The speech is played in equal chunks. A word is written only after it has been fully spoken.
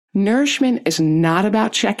Nourishment is not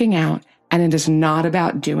about checking out, and it is not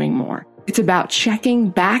about doing more. It's about checking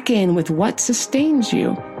back in with what sustains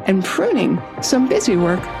you and pruning some busy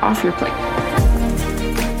work off your plate.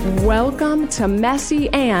 Welcome to Messy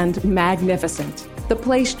and Magnificent, the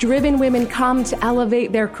place driven women come to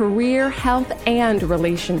elevate their career, health, and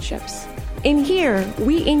relationships. In here,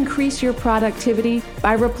 we increase your productivity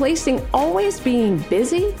by replacing always being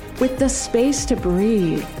busy with the space to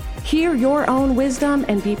breathe. Hear your own wisdom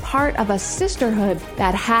and be part of a sisterhood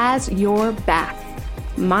that has your back.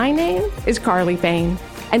 My name is Carly Payne,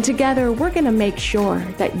 and together we're going to make sure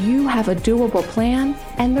that you have a doable plan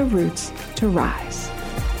and the roots to rise.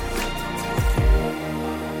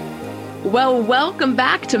 Well, welcome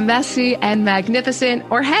back to Messy and Magnificent,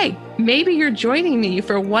 or hey, maybe you're joining me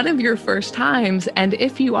for one of your first times, and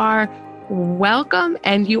if you are, welcome,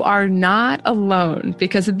 and you are not alone,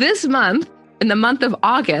 because this month, in the month of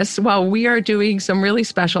August, while we are doing some really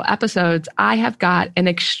special episodes, I have got an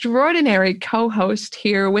extraordinary co-host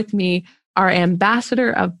here with me, our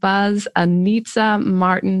ambassador of buzz, Anitza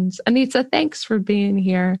Martins. Anitza, thanks for being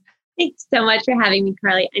here. Thanks so much for having me,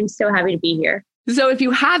 Carly. I'm so happy to be here. So if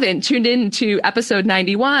you haven't tuned in to episode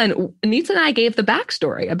 91, Anitza and I gave the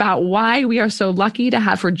backstory about why we are so lucky to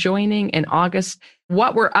have her joining in August,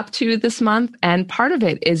 what we're up to this month, and part of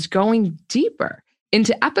it is going deeper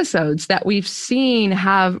into episodes that we've seen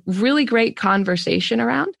have really great conversation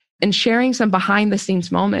around and sharing some behind the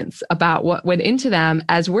scenes moments about what went into them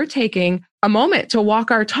as we're taking a moment to walk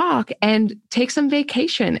our talk and take some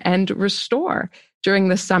vacation and restore during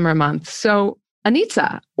the summer month. So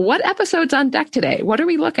Anitza, what episode's on deck today? What are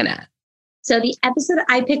we looking at? So the episode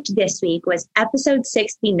I picked this week was episode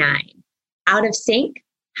 69, Out of Sync,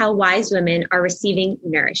 How Wise Women Are Receiving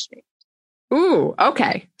Nourishment. Ooh,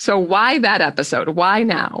 okay. So why that episode? Why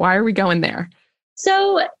now? Why are we going there?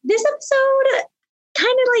 So this episode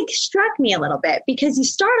kind of struck me a little bit because you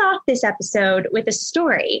start off this episode with a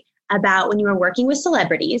story about when you were working with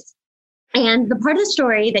celebrities. And the part of the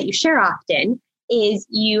story that you share often is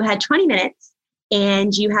you had 20 minutes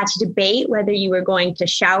and you had to debate whether you were going to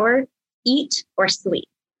shower, eat, or sleep.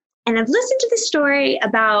 And I've listened to this story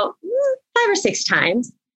about 5 or 6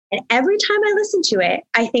 times. And every time I listen to it,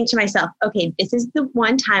 I think to myself, okay, this is the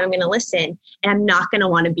one time I'm going to listen and I'm not going to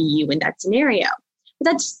want to be you in that scenario.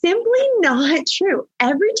 But that's simply not true.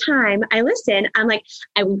 Every time I listen, I'm like,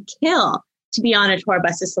 I would kill to be on a tour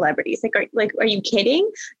bus of celebrities. Are you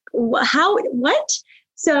kidding? How, what?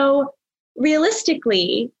 So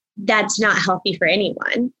realistically, that's not healthy for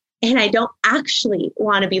anyone. And I don't actually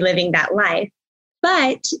want to be living that life.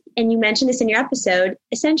 But, and you mentioned this in your episode,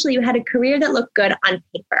 essentially you had a career that looked good on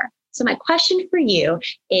paper. So my question for you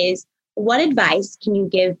is, what advice can you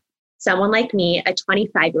give someone like me, a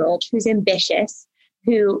 25-year-old who's ambitious,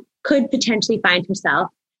 who could potentially find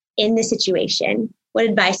herself in this situation? What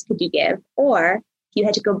advice could you give? Or if you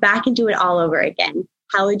had to go back and do it all over again,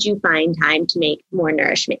 how would you find time to make more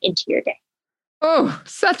nourishment into your day? Oh,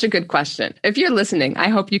 such a good question. If you're listening, I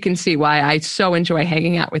hope you can see why I so enjoy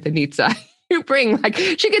hanging out with Anitza. You bring,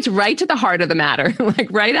 she gets right to the heart of the matter,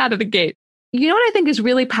 right out of the gate. You know what I think is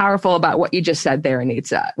really powerful about what you just said there,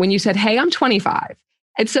 Anitza, when you said, hey, I'm 25.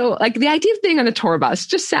 And so the idea of being on a tour bus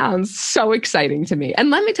just sounds so exciting to me. And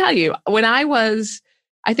let me tell you,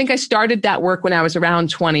 I think I started that work when I was around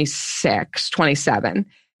 26, 27,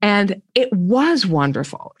 and it was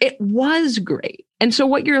wonderful. It was great. And so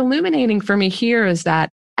what you're illuminating for me here is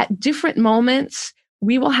that at different moments,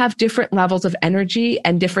 we will have different levels of energy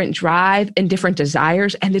and different drive and different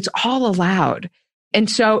desires, and it's all allowed. And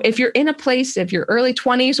so if you're in a place, if you're early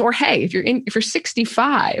 20s, or hey, if you're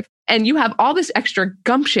 65 and you have all this extra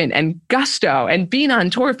gumption and gusto and being on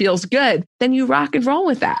tour feels good, then you rock and roll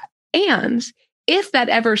with that. And if that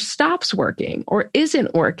ever stops working or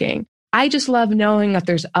isn't working, I just love knowing that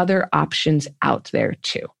there's other options out there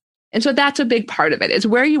too. And so that's a big part of it, is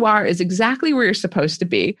where you are is exactly where you're supposed to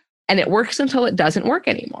be. And it works until it doesn't work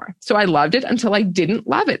anymore. So I loved it until I didn't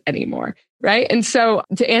love it anymore, right? And so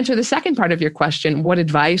to answer the second part of your question, what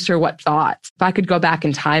advice or what thoughts, if I could go back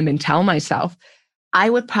in time and tell myself, I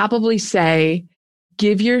would probably say,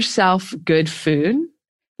 give yourself good food,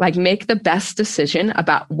 make the best decision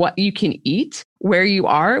about what you can eat, where you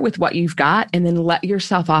are with what you've got, and then let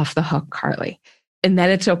yourself off the hook, Carly. And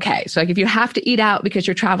then it's okay. So if you have to eat out because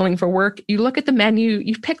you're traveling for work, you look at the menu,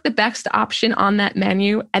 you pick the best option on that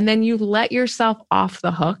menu, and then you let yourself off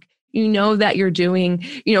the hook. You know that you're doing,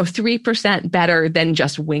 3% better than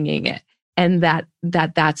just winging it. And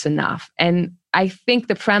that's enough. And I think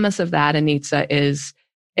the premise of that, Anitza, is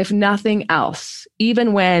if nothing else,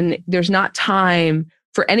 even when there's not time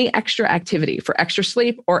for any extra activity, for extra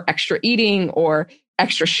sleep or extra eating or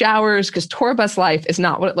extra showers, because tour bus life is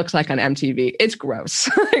not what it looks like on MTV. It's gross.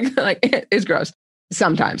 It's gross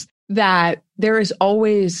sometimes. That there is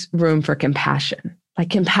always room for compassion. Like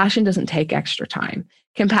compassion doesn't take extra time.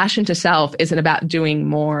 Compassion to self isn't about doing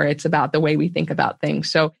more. It's about the way we think about things.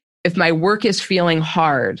 So if my work is feeling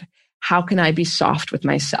hard, how can I be soft with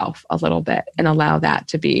myself a little bit and allow that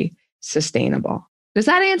to be sustainable? Does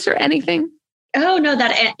that answer anything? Oh, no,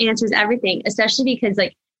 that answers everything, especially because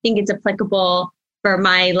I think it's applicable for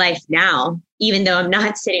my life now, even though I'm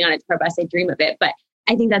not sitting on a tour bus, I dream of it. But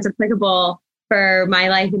I think that's applicable for my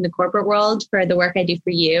life in the corporate world, for the work I do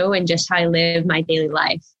for you, and just how I live my daily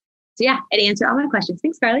life. So yeah, it answered all my questions.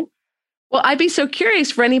 Thanks, Carly. Well, I'd be so curious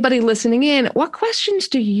for anybody listening in, what questions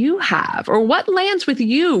do you have, or what lands with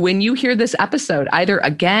you when you hear this episode, either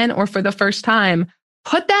again or for the first time?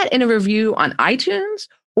 Put that in a review on iTunes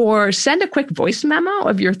or send a quick voice memo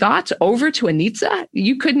of your thoughts over to Anitza.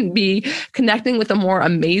 You couldn't be connecting with a more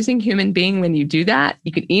amazing human being when you do that.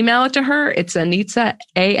 You can email it to her. It's Anitza,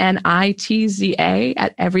 ANITZA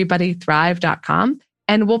 @everybodythrive.com.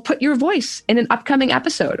 And we'll put your voice in an upcoming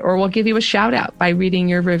episode, or we'll give you a shout out by reading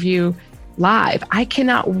your review live. I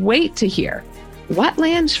cannot wait to hear what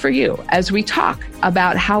lands for you as we talk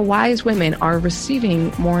about how wise women are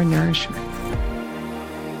receiving more nourishment.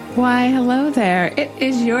 Why, hello there. It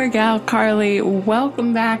is your gal, Carly.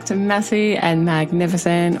 Welcome back to Messy and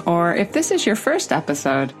Magnificent. Or if this is your first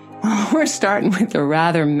episode, we're starting with a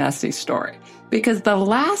rather messy story. Because the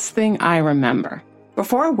last thing I remember,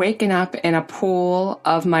 before waking up in a pool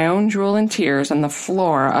of my own drool and tears on the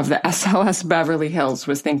floor of the SLS Beverly Hills,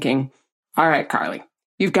 was thinking, all right, Carly,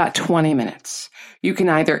 you've got 20 minutes. You can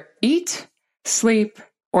either eat, sleep,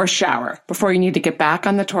 or shower before you need to get back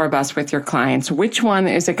on the tour bus with your clients. Which one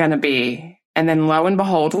is it going to be? And then lo and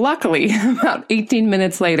behold, luckily, about 18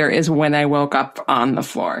 minutes later is when I woke up on the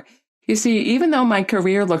floor. You see, even though my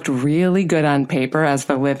career looked really good on paper as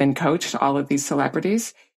the live-in coach to all of these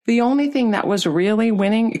celebrities, the only thing that was really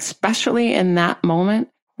winning, especially in that moment,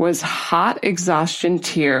 was hot exhaustion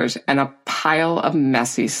tears and a pile of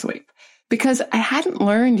messy sleep. Because I hadn't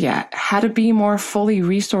learned yet how to be more fully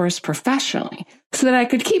resourced professionally so that I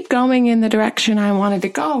could keep going in the direction I wanted to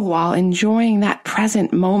go while enjoying that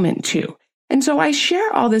present moment too. And so I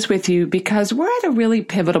share all this with you because we're at a really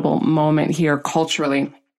pivotal moment here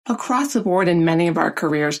culturally across the board in many of our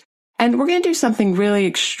careers. And we're going to do something really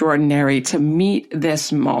extraordinary to meet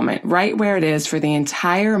this moment right where it is for the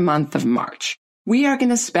entire month of March. We are going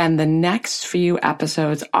to spend the next few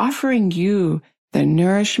episodes offering you the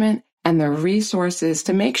nourishment and the resources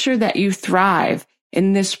to make sure that you thrive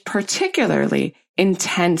in this particularly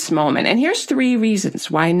intense moment. And here's 3 reasons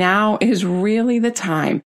why now is really the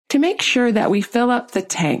time to make sure that we fill up the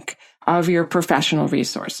tank of your professional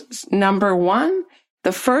resources. Number 1,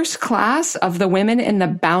 the first class of the Women in the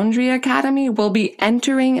Boundary Academy will be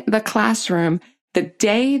entering the classroom the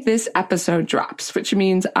day this episode drops, which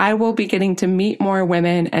means I will be getting to meet more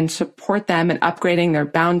women and support them in upgrading their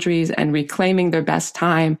boundaries and reclaiming their best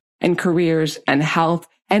time and careers and health.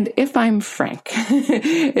 And if I'm frank,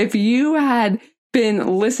 if you had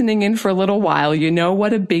been listening in for a little while, you know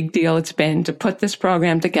what a big deal it's been to put this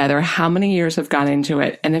program together, how many years have gone into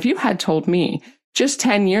it. And if you had told me just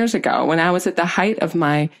 10 years ago, when I was at the height of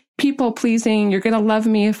my people pleasing, you're going to love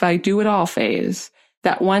me if I do it all phase,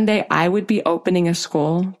 that one day I would be opening a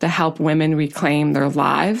school to help women reclaim their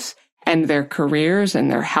lives and their careers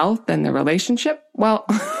and their health and their relationship, well,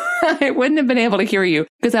 I wouldn't have been able to hear you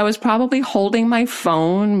because I was probably holding my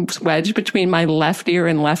phone wedged between my left ear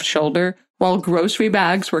and left shoulder while grocery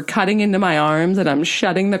bags were cutting into my arms and I'm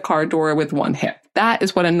shutting the car door with one hip. That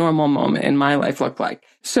is what a normal moment in my life looked like.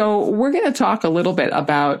 So we're going to talk a little bit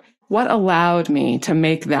about what allowed me to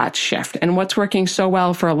make that shift and what's working so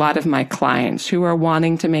well for a lot of my clients who are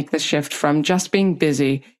wanting to make the shift from just being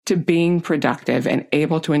busy to being productive and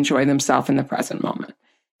able to enjoy themselves in the present moment.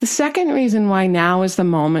 The second reason why now is the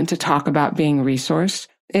moment to talk about being resourced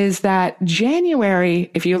is that January,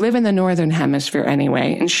 if you live in the Northern Hemisphere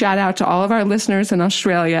anyway, and shout out to all of our listeners in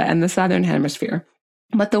Australia and the Southern Hemisphere,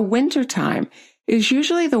 but the winter time is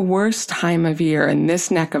usually the worst time of year in this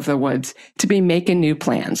neck of the woods to be making new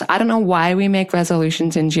plans. I don't know why we make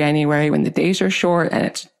resolutions in January when the days are short and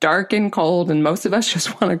it's dark and cold and most of us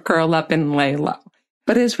just want to curl up and lay low.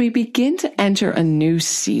 But as we begin to enter a new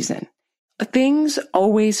season, things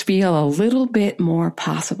always feel a little bit more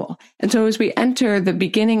possible. And so as we enter the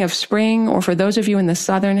beginning of spring, or for those of you in the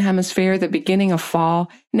Southern Hemisphere, the beginning of fall,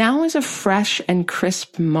 now is a fresh and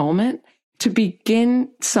crisp moment to begin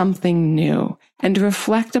something new and to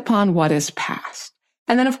reflect upon what is past.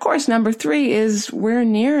 And then, of course, number 3 is we're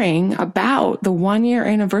nearing about the 1-year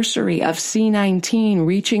anniversary of C19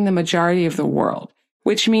 reaching the majority of the world,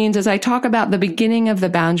 which means as I talk about the beginning of the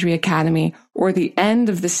Boundary Academy or the end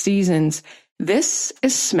of the seasons, this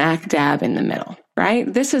is smack dab in the middle,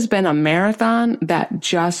 right? This has been a marathon that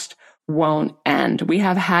just won't end. We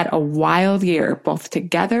have had a wild year, both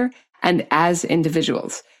together and as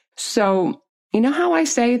individuals. So, you know how I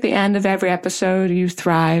say at the end of every episode, you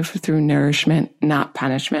thrive through nourishment, not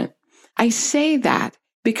punishment? I say that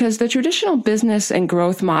because the traditional business and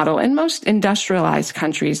growth model in most industrialized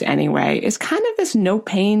countries anyway is kind of this no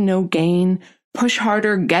pain, no gain, push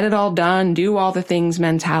harder, get it all done, do all the things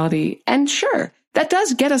mentality. And sure, that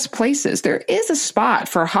does get us places. There is a spot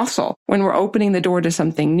for hustle when we're opening the door to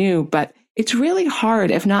something new, but it's really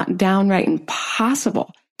hard, if not downright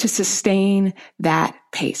impossible, to sustain that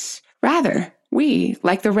pace. Rather, we,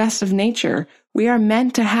 like the rest of nature, we are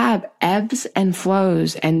meant to have ebbs and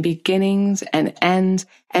flows and beginnings and ends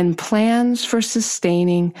and plans for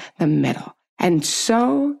sustaining the middle. And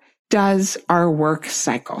so does our work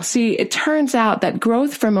cycle. See, it turns out that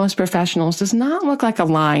growth for most professionals does not look like a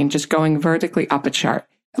line just going vertically up a chart.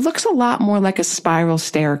 It looks a lot more like a spiral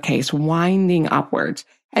staircase winding upwards.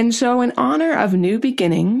 And so in honor of new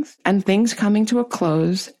beginnings and things coming to a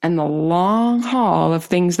close and the long haul of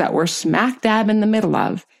things that we're smack dab in the middle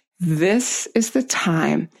of, this is the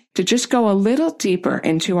time to just go a little deeper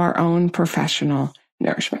into our own professional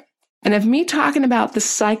nourishment. And if me talking about the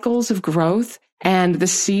cycles of growth and the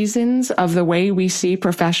seasons of the way we see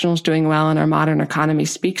professionals doing well in our modern economy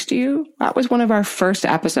speaks to you, that was one of our first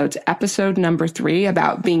episodes, episode number 3,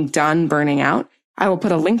 about being done burning out. I will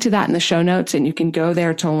put a link to that in the show notes, and you can go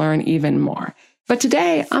there to learn even more. But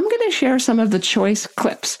today, I'm going to share some of the choice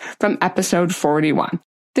clips from episode 41.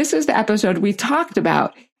 This is the episode we talked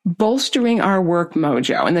about bolstering our work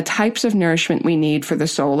mojo and the types of nourishment we need for the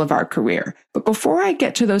soul of our career. But before I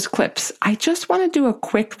get to those clips, I just want to do a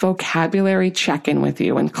quick vocabulary check-in with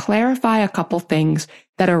you and clarify a couple things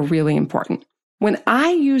that are really important. When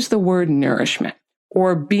I use the word nourishment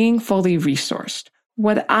or being fully resourced,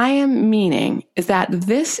 what I am meaning is that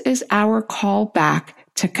this is our call back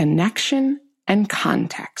to connection and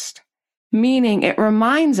context. Meaning it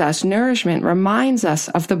reminds us, nourishment reminds us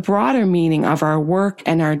of the broader meaning of our work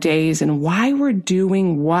and our days and why we're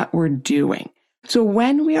doing what we're doing. So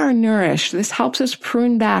when we are nourished, this helps us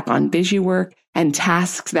prune back on busy work and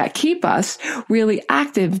tasks that keep us really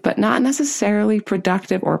active, but not necessarily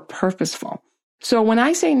productive or purposeful. So when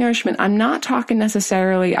I say nourishment, I'm not talking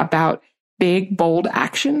necessarily about big, bold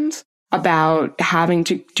actions, about having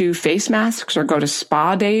to do face masks or go to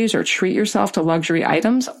spa days or treat yourself to luxury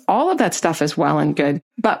items. All of that stuff is well and good.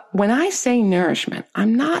 But when I say nourishment,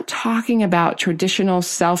 I'm not talking about traditional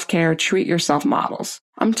self-care, treat yourself models.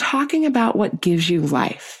 I'm talking about what gives you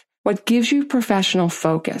life, what gives you professional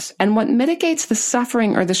focus, and what mitigates the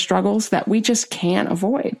suffering or the struggles that we just can't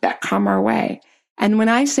avoid that come our way. And when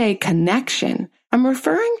I say connection, I'm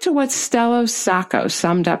referring to what Stello Sacco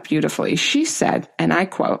summed up beautifully. She said, and I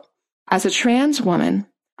quote, "As a trans woman,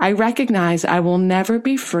 I recognize I will never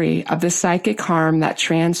be free of the psychic harm that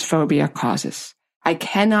transphobia causes. I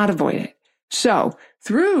cannot avoid it. So,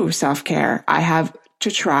 through self-care, I have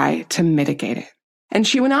to try to mitigate it." And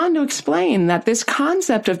she went on to explain that this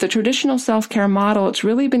concept of the traditional self-care model, it's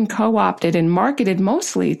really been co-opted and marketed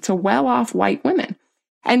mostly to well-off white women.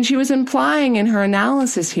 And she was implying in her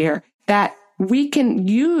analysis here that we can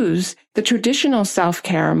use the traditional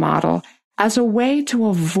self-care model as a way to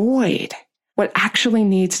avoid what actually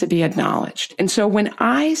needs to be acknowledged. And so when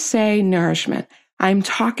I say nourishment, I'm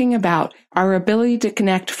talking about our ability to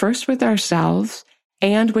connect first with ourselves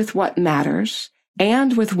and with what matters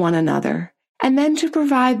and with one another, and then to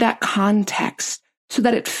provide that context so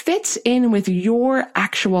that it fits in with your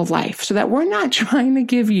actual life, so that we're not trying to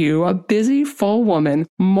give you, a busy, full woman,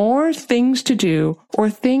 more things to do or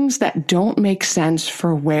things that don't make sense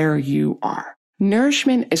for where you are.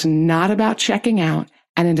 Nourishment is not about checking out,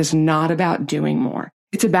 and it is not about doing more.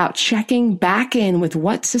 It's about checking back in with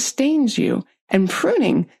what sustains you and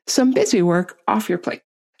pruning some busy work off your plate.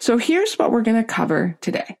 So here's what we're going to cover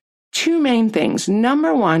today. 2 main things.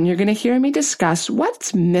 Number 1, you're going to hear me discuss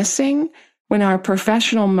what's missing when our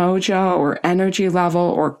professional mojo or energy level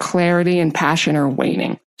or clarity and passion are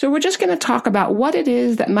waning. So we're just going to talk about what it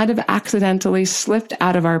is that might have accidentally slipped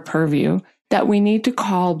out of our purview that we need to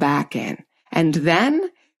call back in. And then,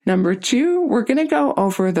 number 2, we're going to go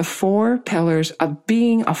over the 4 pillars of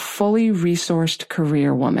being a fully resourced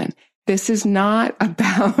career woman. This is not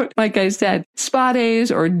about, like I said, spa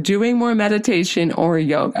days or doing more meditation or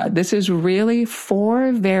yoga. This is really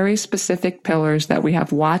 4 very specific pillars that we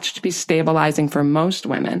have watched be stabilizing for most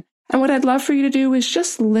women. And what I'd love for you to do is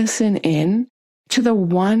just listen in to the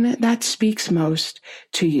one that speaks most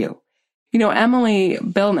to you. You know, Emily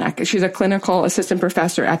Bilnek, she's a clinical assistant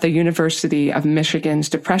professor at the University of Michigan's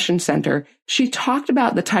Depression Center. She talked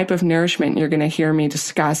about the type of nourishment you're going to hear me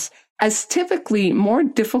discuss as typically more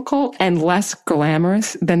difficult and less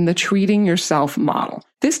glamorous than the treating yourself model.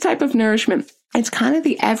 This type of nourishment, it's kind of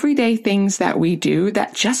the everyday things that we do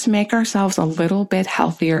that just make ourselves a little bit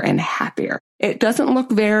healthier and happier. It doesn't look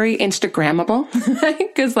very Instagrammable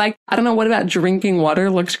because I don't know, what about drinking water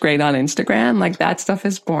looks great on Instagram? That stuff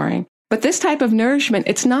is boring. But this type of nourishment,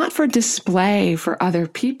 it's not for display for other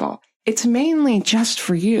people. It's mainly just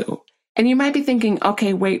for you. And you might be thinking,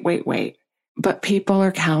 okay, wait. But people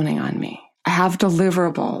are counting on me. I have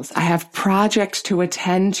deliverables. I have projects to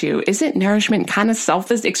attend to. Isn't nourishment kind of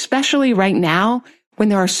selfish, especially right now when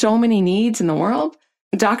there are so many needs in the world?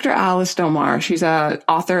 Dr. Alice Domar, she's an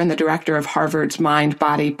author and the director of Harvard's Mind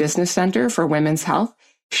Body Business Center for Women's Health.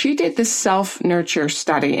 She did this self-nurture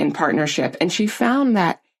study in partnership, and she found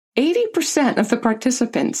that 80% of the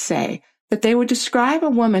participants say that they would describe a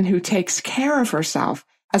woman who takes care of herself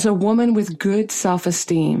as a woman with good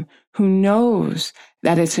self-esteem, who knows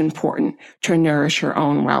that it's important to nourish her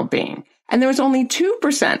own well-being. And there was only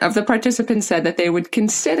 2% of the participants said that they would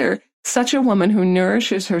consider such a woman who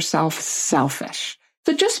nourishes herself selfish.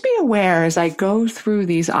 So just be aware as I go through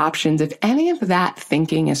these options, if any of that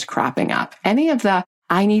thinking is cropping up, any of the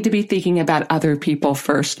I need to be thinking about other people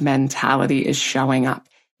first mentality is showing up.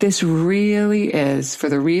 This really is, for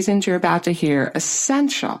the reasons you're about to hear,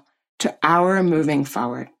 essential to our moving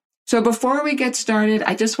forward. So before we get started,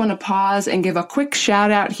 I just want to pause and give a quick shout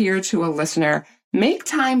out here to a listener. Make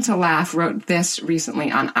Time to Laugh wrote this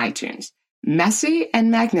recently on iTunes. Messy and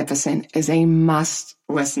magnificent is a must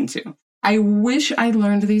listen to. I wish I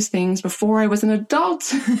learned these things before I was an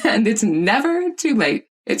adult, and it's never too late.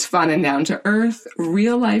 It's fun and down to earth,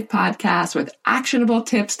 real life podcast with actionable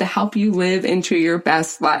tips to help you live into your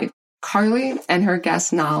best life. Carly and her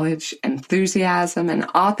guest knowledge, enthusiasm, and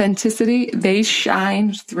authenticity, they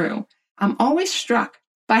shine through. I'm always struck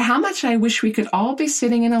by how much I wish we could all be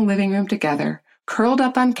sitting in a living room together, curled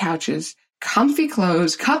up on couches, comfy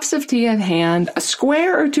clothes, cups of tea at hand, a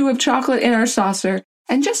square or 2 of chocolate in our saucer,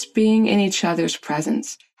 and just being in each other's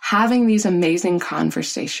presence, having these amazing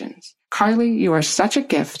conversations. Carly, you are such a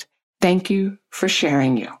gift. Thank you for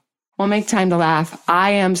sharing you. We'll make time to laugh.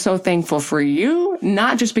 I am so thankful for you,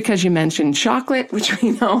 not just because you mentioned chocolate, which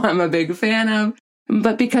we know I'm a big fan of,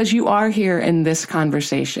 but because you are here in this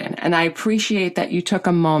conversation. And I appreciate that you took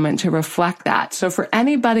a moment to reflect that. So for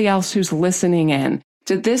anybody else who's listening in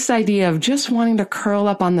to this idea of just wanting to curl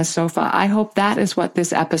up on the sofa, I hope that is what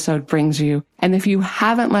this episode brings you. And if you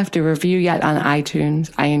haven't left a review yet on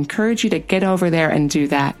iTunes, I encourage you to get over there and do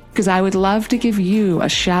that, because I would love to give you a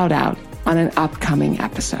shout out on an upcoming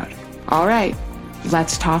episode. All right,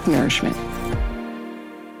 let's talk nourishment.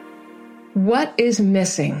 What is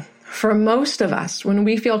missing for most of us when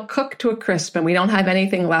we feel cooked to a crisp and we don't have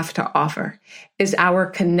anything left to offer is our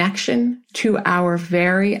connection to our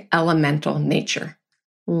very elemental nature.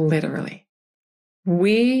 Literally.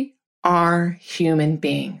 We are human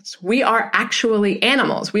beings. We are actually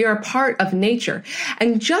animals. We are part of nature.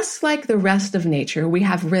 And just like the rest of nature, we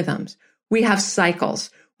have rhythms. We have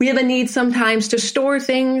cycles. We have a need sometimes to store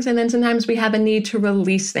things, and then sometimes we have a need to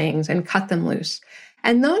release things and cut them loose.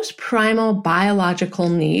 And those primal biological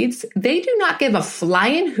needs, they do not give a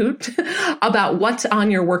flying hoot about what's on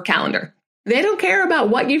your work calendar. They don't care about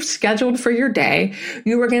what you've scheduled for your day.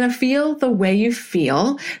 You are going to feel the way you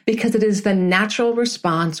feel because it is the natural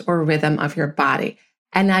response or rhythm of your body.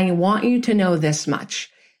 And I want you to know this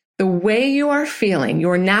much. The way you are feeling,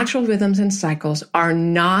 your natural rhythms and cycles are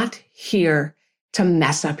not here to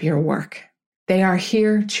mess up your work. They are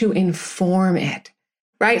here to inform it,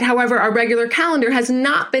 right? However, our regular calendar has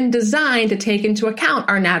not been designed to take into account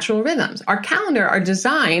our natural rhythms. Our calendar are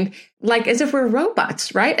designed like as if we're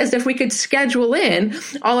robots, right? As if we could schedule in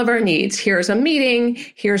all of our needs. Here's a meeting.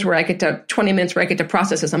 Here's where I get to 20 minutes where I get to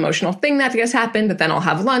process this emotional thing that just happened, but then I'll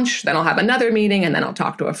have lunch, then I'll have another meeting, and then I'll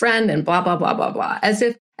talk to a friend and blah, blah, blah, blah, blah. As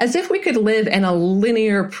if we could live in a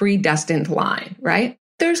linear predestined line, right?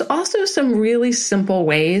 There's also some really simple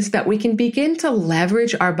ways that we can begin to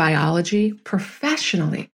leverage our biology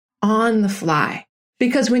professionally on the fly.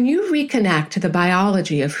 Because when you reconnect to the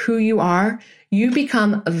biology of who you are, you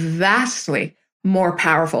become vastly more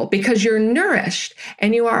powerful because you're nourished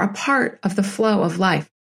and you are a part of the flow of life.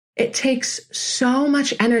 It takes so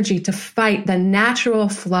much energy to fight the natural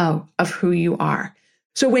flow of who you are.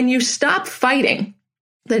 So when you stop fighting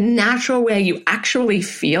the natural way you actually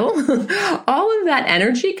feel, all of that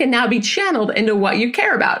energy can now be channeled into what you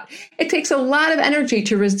care about. It takes a lot of energy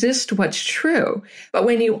to resist what's true. But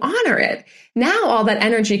when you honor it, now all that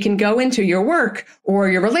energy can go into your work or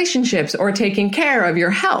your relationships or taking care of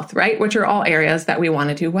your health, right? Which are all areas that we want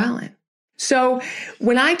to do well in. So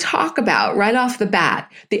when I talk about right off the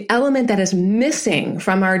bat, the element that is missing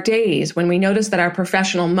from our days when we notice that our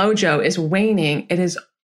professional mojo is waning, it is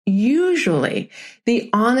usually the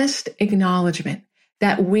honest acknowledgement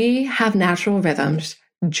that we have natural rhythms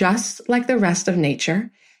just like the rest of nature.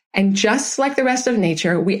 And just like the rest of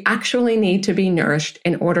nature, we actually need to be nourished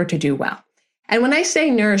in order to do well. And when I say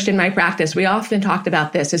nourished in my practice, we often talked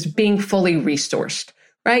about this as being fully resourced.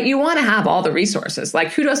 Right? You want to have all the resources. Like,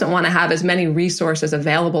 who doesn't want to have as many resources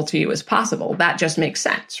available to you as possible? That just makes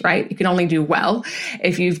sense, right? You can only do well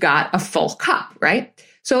if you've got a full cup, right?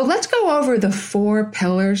 So let's go over the 4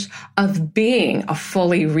 pillars of being a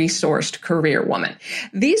fully resourced career woman.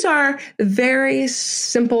 These are very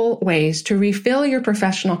simple ways to refill your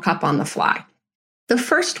professional cup on the fly. The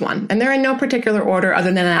first one, and they're in no particular order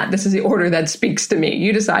other than that, this is the order that speaks to me.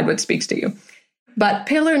 You decide what speaks to you. But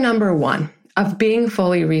pillar number 1 of being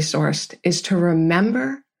fully resourced is to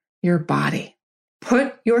remember your body.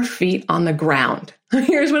 Put your feet on the ground.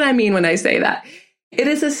 Here's what I mean when I say that. It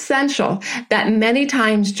is essential that many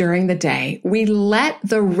times during the day, we let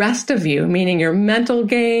the rest of you, meaning your mental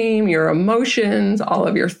game, your emotions, all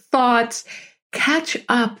of your thoughts, catch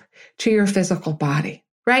up to your physical body,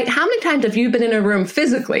 right? How many times have you been in a room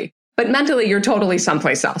physically, but mentally you're totally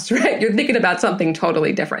someplace else, right? You're thinking about something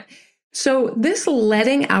totally different. So this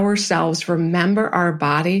letting ourselves remember our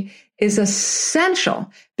body is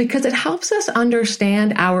essential because it helps us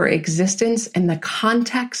understand our existence in the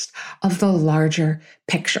context of the larger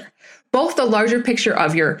picture, both the larger picture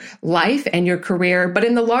of your life and your career, but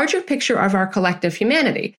in the larger picture of our collective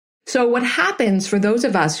humanity. So what happens for those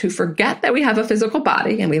of us who forget that we have a physical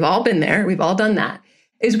body, and we've all been there, we've all done that,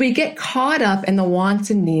 is we get caught up in the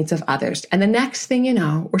wants and needs of others. And the next thing you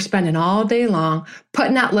know, we're spending all day long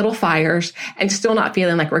putting out little fires and still not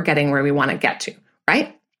feeling like we're getting where we want to get to,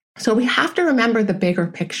 right? So we have to remember the bigger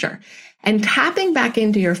picture. And tapping back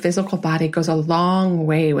into your physical body goes a long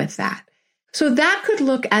way with that. So that could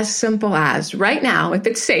look as simple as right now, if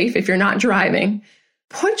it's safe, if you're not driving,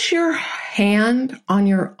 put your hand on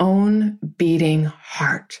your own beating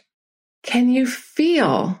heart. Can you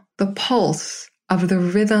feel the pulse of the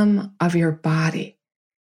rhythm of your body?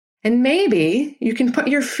 And maybe you can put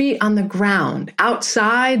your feet on the ground,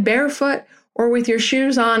 outside, barefoot, or with your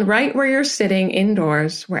shoes on right where you're sitting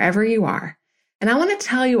indoors, wherever you are. And I want to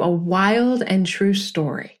tell you a wild and true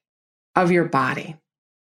story of your body.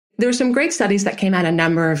 There's some great studies that came out a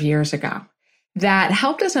number of years ago that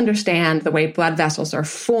helped us understand the way blood vessels are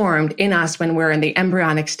formed in us when we're in the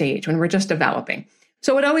embryonic stage, when we're just developing.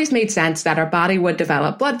 So it always made sense that our body would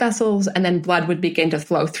develop blood vessels and then blood would begin to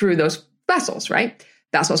flow through those vessels, right?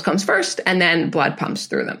 Vessels comes first and then blood pumps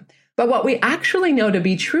through them. But what we actually know to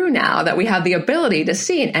be true now that we have the ability to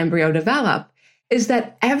see an embryo develop is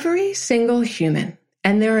that every single human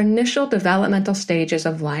and their initial developmental stages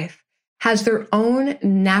of life has their own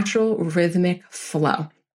natural rhythmic flow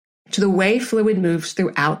to the way fluid moves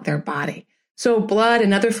throughout their body. So blood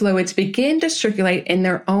and other fluids begin to circulate in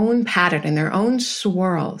their own pattern, in their own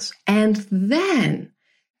swirls. And then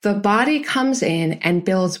the body comes in and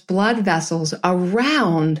builds blood vessels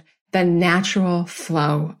around the natural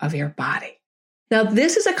flow of your body. Now,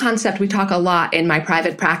 this is a concept we talk a lot in my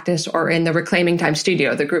private practice or in the Reclaiming Time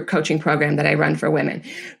Studio, the group coaching program that I run for women.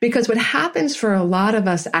 Because what happens for a lot of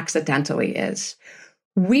us accidentally is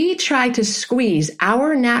we try to squeeze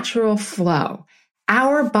our natural flow,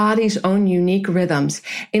 our body's own unique rhythms,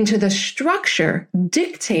 into the structure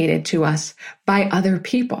dictated to us by other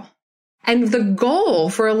people. And the goal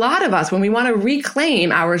for a lot of us when we want to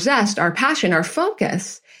reclaim our zest, our passion, our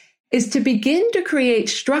focus, is to begin to create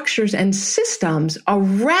structures and systems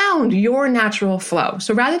around your natural flow.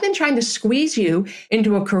 So rather than trying to squeeze you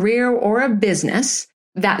into a career or a business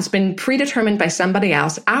that's been predetermined by somebody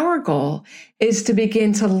else, our goal is to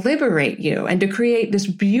begin to liberate you and to create this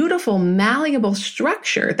beautiful, malleable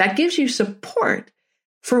structure that gives you support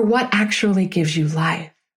for what actually gives you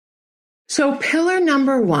life. So pillar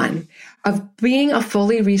number 1 of being a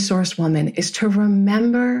fully resourced woman is to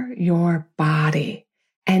remember your body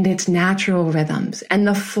and its natural rhythms and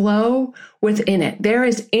the flow within it. There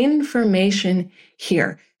is information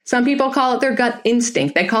here. Some people call it their gut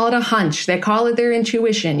instinct. They call it a hunch. They call it their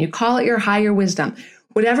intuition. You call it your higher wisdom.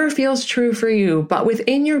 whatever feels true for you, but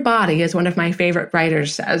within your body, as one of my favorite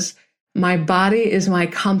writers says, my body is my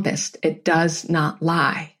compass. It does not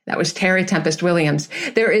lie. That was Terry Tempest Williams.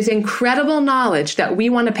 There is incredible knowledge that we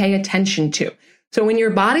want to pay attention to. So when your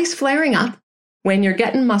body's flaring up, when you're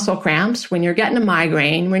getting muscle cramps, when you're getting a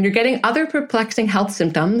migraine, when you're getting other perplexing health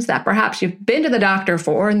symptoms that perhaps you've been to the doctor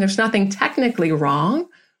for and there's nothing technically wrong,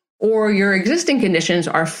 or your existing conditions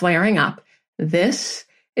are flaring up, this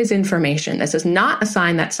is information. This is not a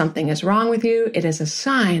sign that something is wrong with you. It is a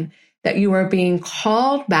sign that you are being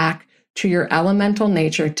called back to your elemental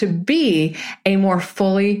nature to be a more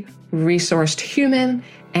fully resourced human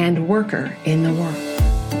and worker in the world.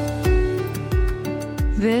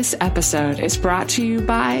 This episode is brought to you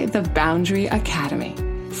by the Boundary Academy.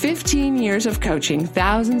 15 years of coaching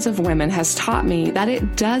thousands of women has taught me that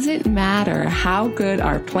it doesn't matter how good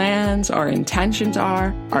our plans, our intentions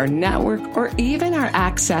are, our network, or even our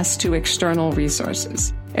access to external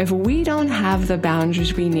resources. If we don't have the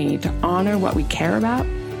boundaries we need to honor what we care about,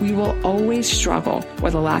 we will always struggle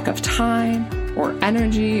with a lack of time or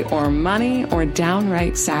energy or money or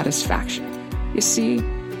downright satisfaction. You see,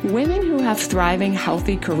 women who have thriving,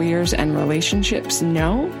 healthy careers and relationships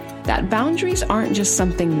know that boundaries aren't just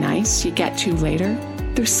something nice you get to later.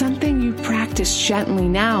 They're something you practice gently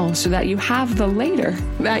now so that you have the later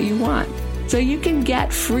that you want. So you can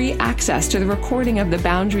get free access to the recording of the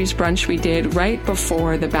Boundaries Brunch we did right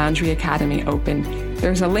before the Boundary Academy opened.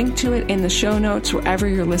 There's a link to it in the show notes wherever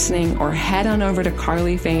you're listening, or head on over to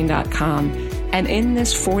carlyfane.com. And in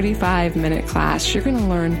this 45-minute class, you're going to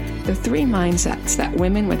learn the 3 mindsets that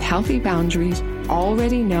women with healthy boundaries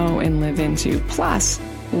already know and live into, plus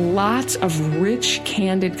lots of rich,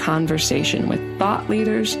 candid conversation with thought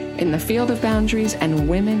leaders in the field of boundaries and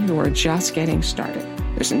women who are just getting started.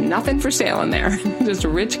 There's nothing for sale in there, just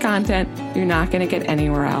rich content you're not going to get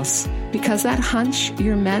anywhere else. Because that hunch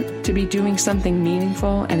you're meant to be doing something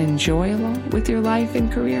meaningful and enjoyable with your life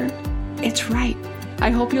and career, it's right.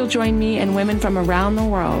 I hope you'll join me and women from around the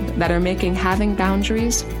world that are making having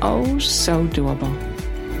boundaries oh so doable.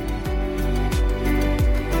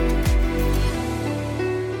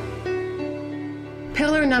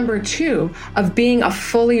 Pillar number 2 of being a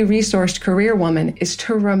fully resourced career woman is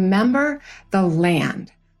to remember the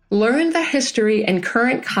land. Learn the history and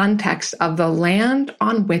current context of the land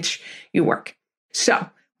on which you work. So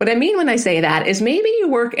what I mean when I say that is maybe you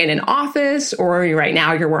work in an office, or right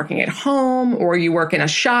now you're working at home, or you work in a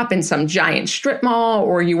shop in some giant strip mall,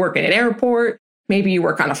 or you work in an airport. Maybe you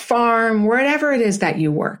work on a farm. Wherever it is that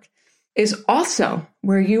you work is also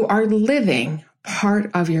where you are living part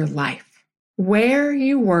of your life. Where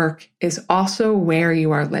you work is also where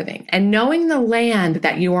you are living. And knowing the land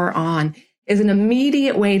that you are on is an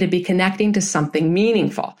immediate way to be connecting to something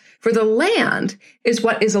meaningful. For the land is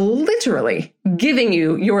what is literally giving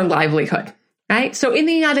you your livelihood, right? So in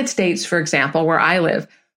the United States, for example, where I live,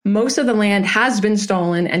 most of the land has been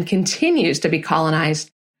stolen and continues to be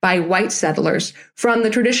colonized by white settlers from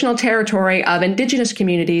the traditional territory of indigenous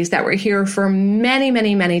communities that were here for many,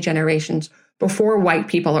 many, many generations before white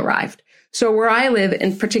people arrived. So where I live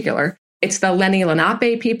in particular, it's the Lenni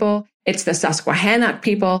Lenape people, it's the Susquehannock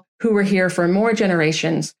people who were here for more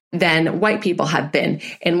generations than white people have been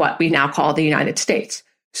in what we now call the United States.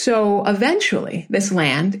 So eventually, this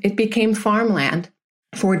land, it became farmland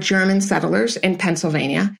for German settlers in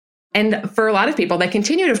Pennsylvania. And for a lot of people, they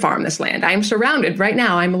continue to farm this land. I'm surrounded right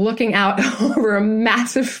now. I'm looking out over a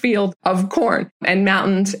massive field of corn and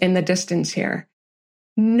mountains in the distance here.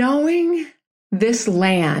 Knowing this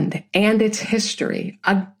land and its history,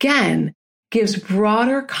 again, gives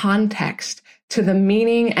broader context to the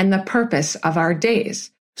meaning and the purpose of our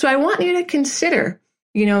days. So I want you to consider,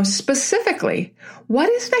 specifically, what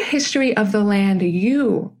is the history of the land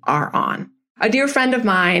you are on? A dear friend of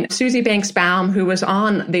mine, Susie Banks-Baum, who was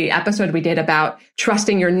on the episode we did about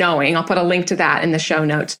trusting your knowing, I'll put a link to that in the show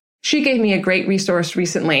notes. She gave me a great resource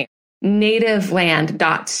recently,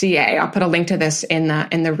 nativeland.ca. I'll put a link to this in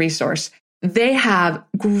the resource. They have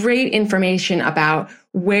great information about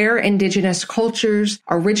where indigenous cultures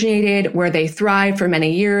originated, where they thrived for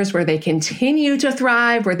many years, where they continue to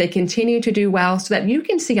thrive, where they continue to do well, so that you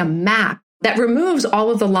can see a map that removes all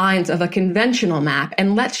of the lines of a conventional map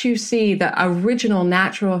and lets you see the original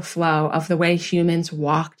natural flow of the way humans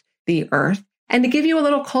walked the earth, and to give you a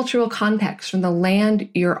little cultural context from the land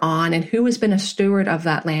you're on and who has been a steward of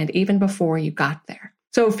that land even before you got there.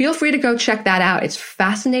 So feel free to go check that out. It's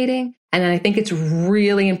fascinating. And I think it's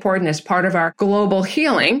really important as part of our global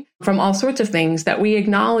healing from all sorts of things that we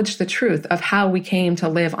acknowledge the truth of how we came to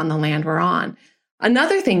live on the land we're on.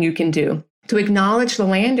 Another thing you can do to acknowledge the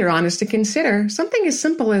land you're on is to consider something as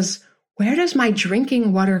simple as where does my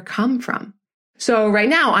drinking water come from? So right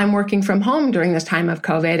now I'm working from home during this time of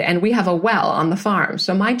COVID, and we have a well on the farm.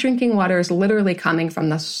 So my drinking water is literally coming from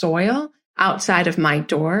the soil outside of my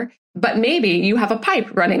door. But maybe you have a pipe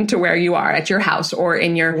running to where you are at your house or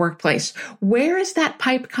in your workplace. Where is that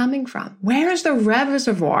pipe coming from? Where is the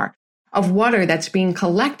reservoir of water that's being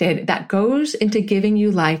collected that goes into giving you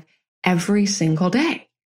life every single day?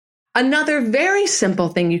 Another very simple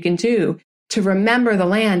thing you can do to remember the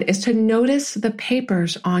land is to notice the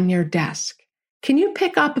papers on your desk. Can you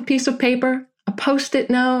pick up a piece of paper, a Post-it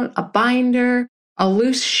note, a binder, a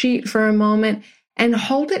loose sheet for a moment, and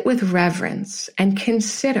hold it with reverence and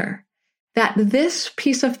consider that this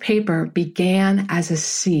piece of paper began as a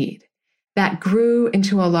seed that grew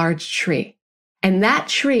into a large tree. And that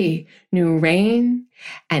tree knew rain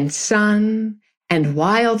and sun and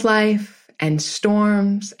wildlife and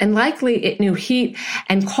storms, and likely it knew heat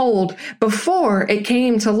and cold before it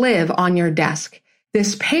came to live on your desk.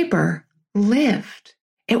 This paper lived.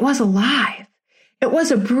 It was alive. It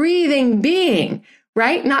was a breathing being,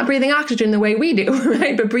 right? Not breathing oxygen the way we do,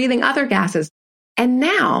 right? But breathing other gases. And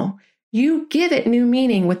now you give it new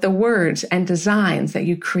meaning with the words and designs that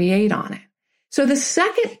you create on it. So the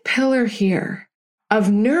second pillar here of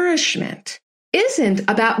nourishment isn't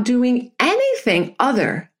about doing anything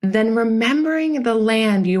other than remembering the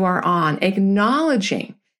land you are on,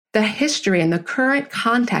 acknowledging the history and the current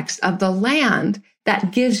context of the land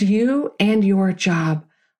that gives you and your job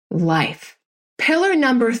life. Pillar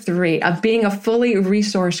number 3 of being a fully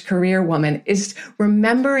resourced career woman is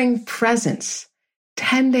remembering presence,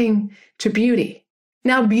 tending to beauty.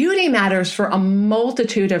 Now, beauty matters for a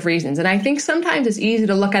multitude of reasons. And I think sometimes it's easy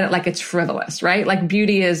to look at it like it's frivolous, right? Like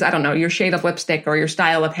beauty is, I don't know, your shade of lipstick or your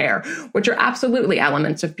style of hair, which are absolutely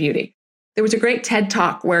elements of beauty. There was a great TED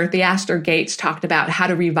Talk where Theaster Gates talked about how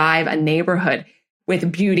to revive a neighborhood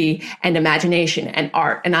with beauty and imagination and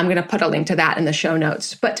art. And I'm going to put a link to that in the show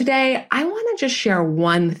notes. But today, I want to just share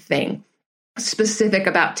one thing specific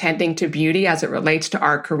about tending to beauty as it relates to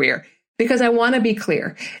our career. Because I want to be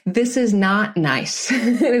clear, this is not nice.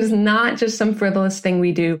 It is not just some frivolous thing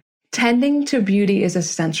we do. Tending to beauty is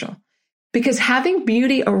essential because having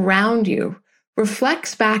beauty around you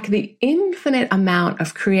reflects back the infinite amount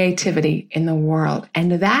of creativity in the world.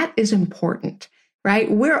 And that is important,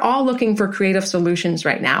 right? We're all looking for creative solutions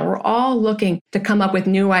right now. We're all looking to come up with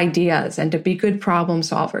new ideas and to be good problem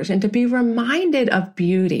solvers and to be reminded of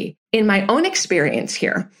beauty. In my own experience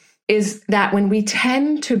here, is that when we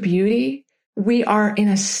tend to beauty, we are in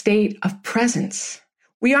a state of presence.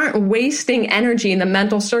 We aren't wasting energy in the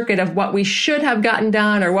mental circuit of what we should have gotten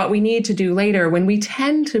done or what we need to do later. When we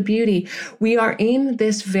tend to beauty, we are in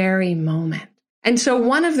this very moment. And so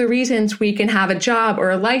one of the reasons we can have a job or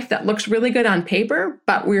a life that looks really good on paper,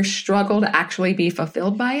 but we struggle to actually be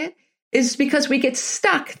fulfilled by it, is because we get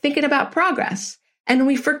stuck thinking about progress and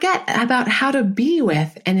we forget about how to be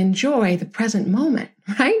with and enjoy the present moment,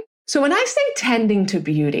 right? So when I say tending to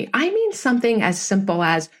beauty, I mean something as simple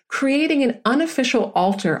as creating an unofficial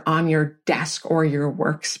altar on your desk or your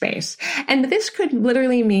workspace. And this could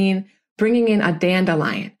literally mean bringing in a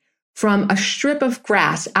dandelion from a strip of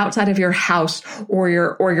grass outside of your house or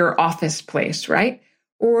your office place, right?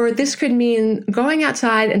 Or this could mean going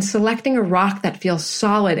outside and selecting a rock that feels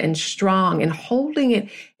solid and strong and holding it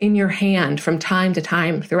in your hand from time to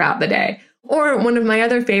time throughout the day. Or one of my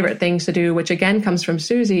other favorite things to do, which again comes from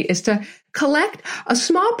Susie, is to collect a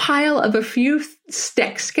small pile of a few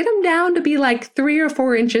sticks, get them down to be like 3 or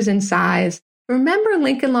 4 inches in size. Remember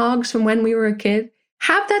Lincoln Logs from when we were a kid?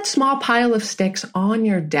 Have that small pile of sticks on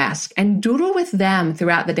your desk and doodle with them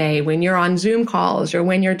throughout the day when you're on Zoom calls or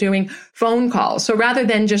when you're doing phone calls. So rather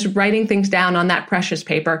than just writing things down on that precious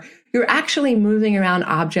paper, you're actually moving around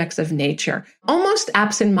objects of nature, almost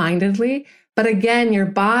absent-mindedly. But again, your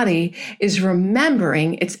body is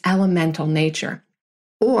remembering its elemental nature.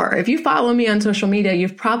 Or if you follow me on social media,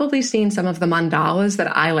 you've probably seen some of the mandalas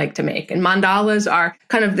that I like to make. And mandalas are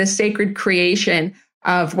kind of this sacred creation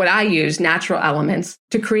of what I use, natural elements,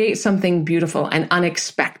 to create something beautiful and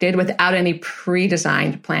unexpected without any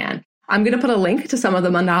pre-designed plan. I'm going to put a link to some of the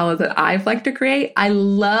mandalas that I've liked to create. I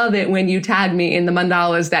love it when you tag me in the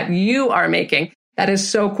mandalas that you are making. That is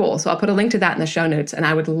so cool. So I'll put a link to that in the show notes, and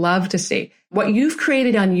I would love to see what you've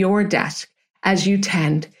created on your desk as you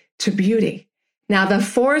tend to beauty. Now, the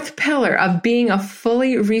 4th pillar of being a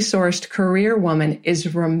fully resourced career woman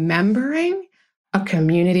is remembering a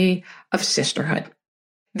community of sisterhood.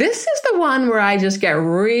 This is the one where I just get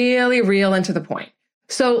really real into the point.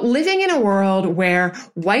 So living in a world where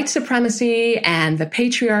white supremacy and the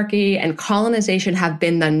patriarchy and colonization have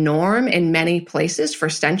been the norm in many places for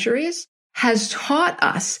centuries, has taught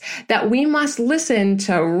us that we must listen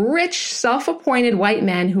to rich, self-appointed white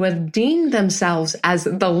men who have deemed themselves as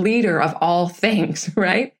the leader of all things,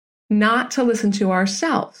 right? Not to listen to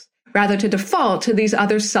ourselves, rather to default to these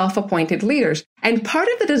other self-appointed leaders. And part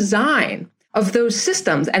of the design of those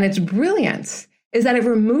systems and its brilliance is that it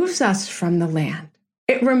removes us from the land.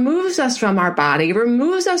 It removes us from our body, it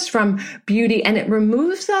removes us from beauty, and it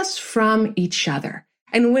removes us from each other.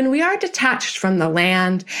 And when we are detached from the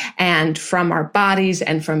land and from our bodies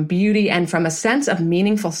and from beauty and from a sense of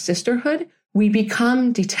meaningful sisterhood, we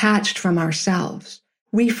become detached from ourselves.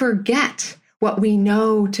 We forget what we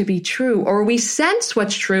know to be true, or we sense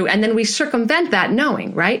what's true, and then we circumvent that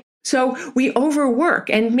knowing, right? So we overwork,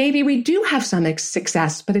 and maybe we do have some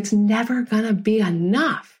success, but it's never going to be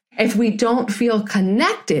enough if we don't feel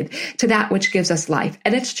connected to that which gives us life.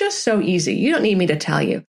 And it's just so easy. You don't need me to tell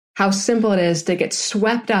you how simple it is to get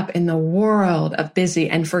swept up in the world of busy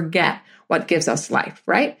and forget what gives us life,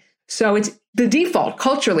 right? So it's the default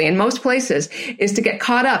culturally in most places is to get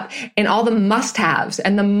caught up in all the must-haves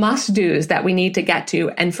and the must-dos that we need to get to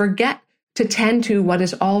and forget to tend to what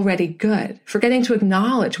is already good, forgetting to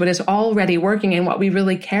acknowledge what is already working and what we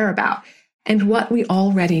really care about and what we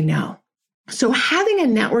already know. So having a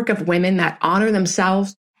network of women that honor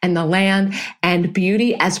themselves and the land and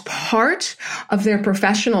beauty as part of their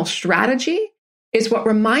professional strategy is what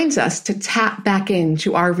reminds us to tap back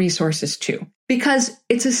into our resources too, because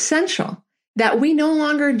it's essential that we no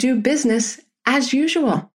longer do business as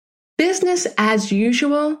usual. Business as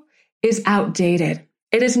usual is outdated.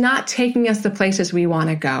 It is not taking us the places we want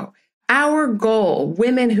to go. Our goal,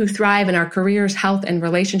 women who thrive in our careers, health, and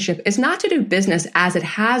relationship, is not to do business as it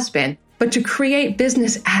has been, but to create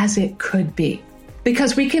business as it could be.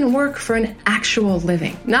 Because we can work for an actual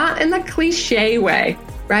living, not in the cliche way,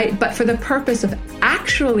 right? But for the purpose of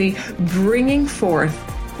actually bringing forth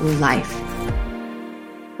life.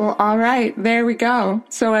 Well, all right, there we go.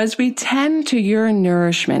 So as we tend to your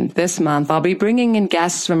nourishment this month, I'll be bringing in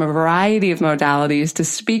guests from a variety of modalities to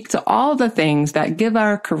speak to all the things that give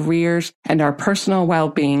our careers and our personal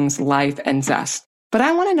well-beings life and zest. But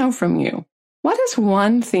I want to know from you, what is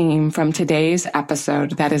one theme from today's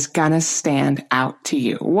episode that is gonna stand out to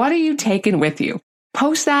you? What are you taking with you?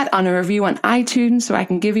 Post that on a review on iTunes so I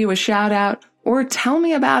can give you a shout out, or tell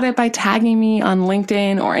me about it by tagging me on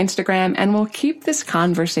LinkedIn or Instagram, and we'll keep this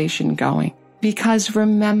conversation going. Because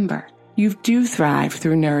remember, you do thrive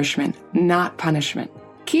through nourishment, not punishment.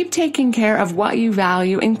 Keep taking care of what you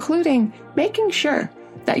value, including making sure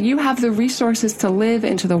that you have the resources to live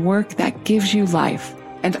into the work that gives you life.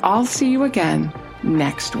 And I'll see you again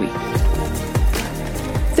next week.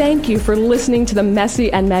 Thank you for listening to the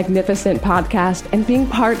Messy and Magnificent podcast and being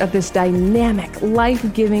part of this dynamic,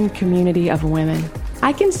 life-giving community of women.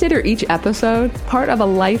 I consider each episode part of a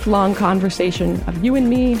lifelong conversation of you and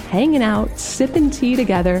me hanging out, sipping tea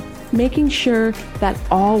together, making sure that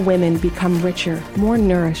all women become richer, more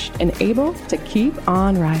nourished, and able to keep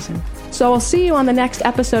on rising. So I'll see you on the next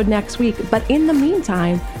episode next week. But in the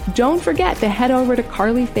meantime, don't forget to head over to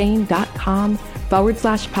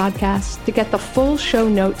carlyfane.com/podcast to get the full show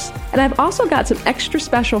notes. And I've also got some extra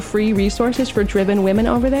special free resources for driven women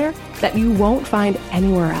over there that you won't find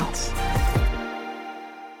anywhere else.